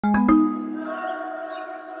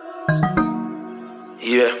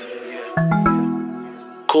Yeah.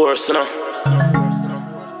 Chorus, you know.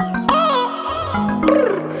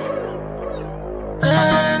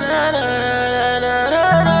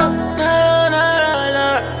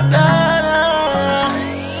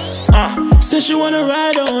 Said she wanna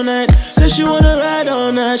ride all night. Said she wanna ride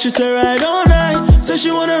all night. She said ride all night. Said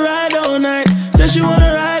she wanna ride all night. Said she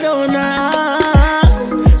wanna ride all night.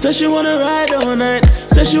 Said she wanna ride all night.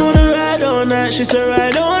 Said she wanna ride all night. She said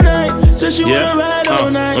ride all night. Said she wanna ride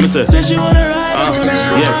all night. Said she wanna ride all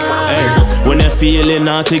night. Yeah, hey. When you're feeling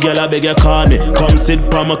naughty, girl, I beg you call me. Come sit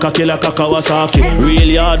pa my cocky like a Kawasaki.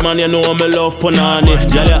 Really hard, man, you know me love punani.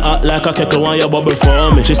 Girl, you act like a kettle when you bubble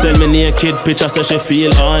for me. She send me naked picture, say she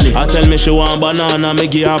feel honey. I tell me she want banana, me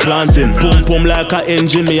give her planting. Pum pum like a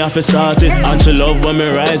engine, me have to start it. And she love when me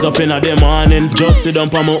rise up in the morning. Just sit down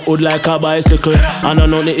pa my hood like a bicycle. And I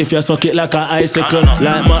know if you suck it like a icicle.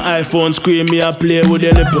 Like my iPhone screen, me I play with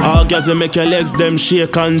the nipple. All girls make your legs them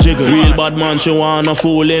shake and jiggle. Real bad man, she wanna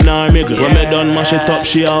fool in her miggle. When me done mash it up,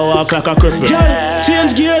 she a walk like a cripple. Girl,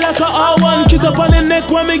 change gear like a R1. Kiss up on the neck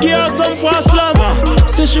when me give her some fast slam.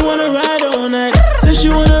 Say she wanna ride all night. Say she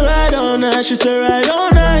wanna ride all night. She said ride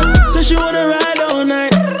all night. Say she wanna ride all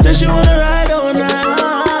night. Say she wanna ride all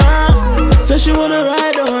night. Say she wanna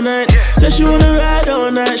ride all night. Say she wanna ride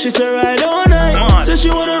all night. She said ride all night. Say she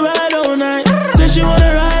wanna ride all night. Say she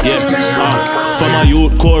wanna ride all night. From a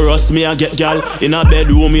youth chorus, me a get gal. In a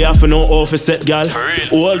bedroom, me have to know how to set gal.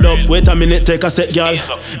 Hold up, wait a minute, take a set gal.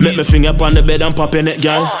 Make me finger up on the bed and pop in it,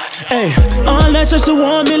 gal. Hey, all night she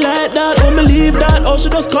want me like that. When me leave that, oh she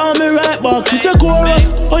just call me right back. She say chorus,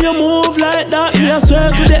 oh you move like that. Me a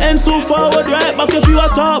circle the end so forward right back. If you a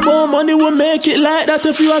talk about money, we make it like that.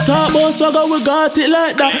 If you a talk about swagger, we got it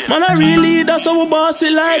like that. Man I really, that's how we boss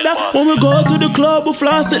it like that. When we go to the club, we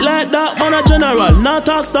floss it like that. Man a general, not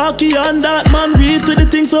talk stocky on that. Man read to the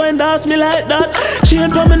thing so endorse me like that. Chain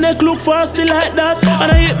from my neck look fasty like that.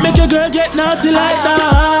 And I hit make a girl get naughty like that.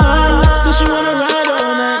 Say she wanna ride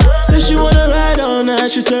all night. Say she wanna ride all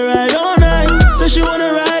night. She say ride all night. Say she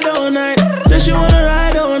wanna ride all night. Say she wanna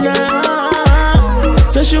ride all night.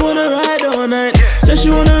 Say she wanna ride all night. Say she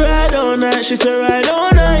wanna ride all night. She say ride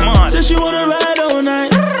all night. Say she wanna ride all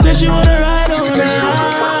night. Say she wanna ride all night.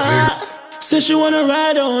 Say she wanna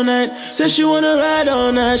ride all night. Say she wanna ride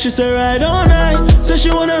all night. She say ride all night. Say she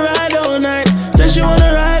wanna ride all night. Say she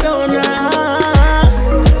wanna ride all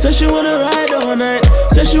night. Say she wanna ride all night.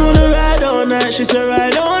 Say she wanna ride all night. She say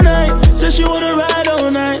ride all night.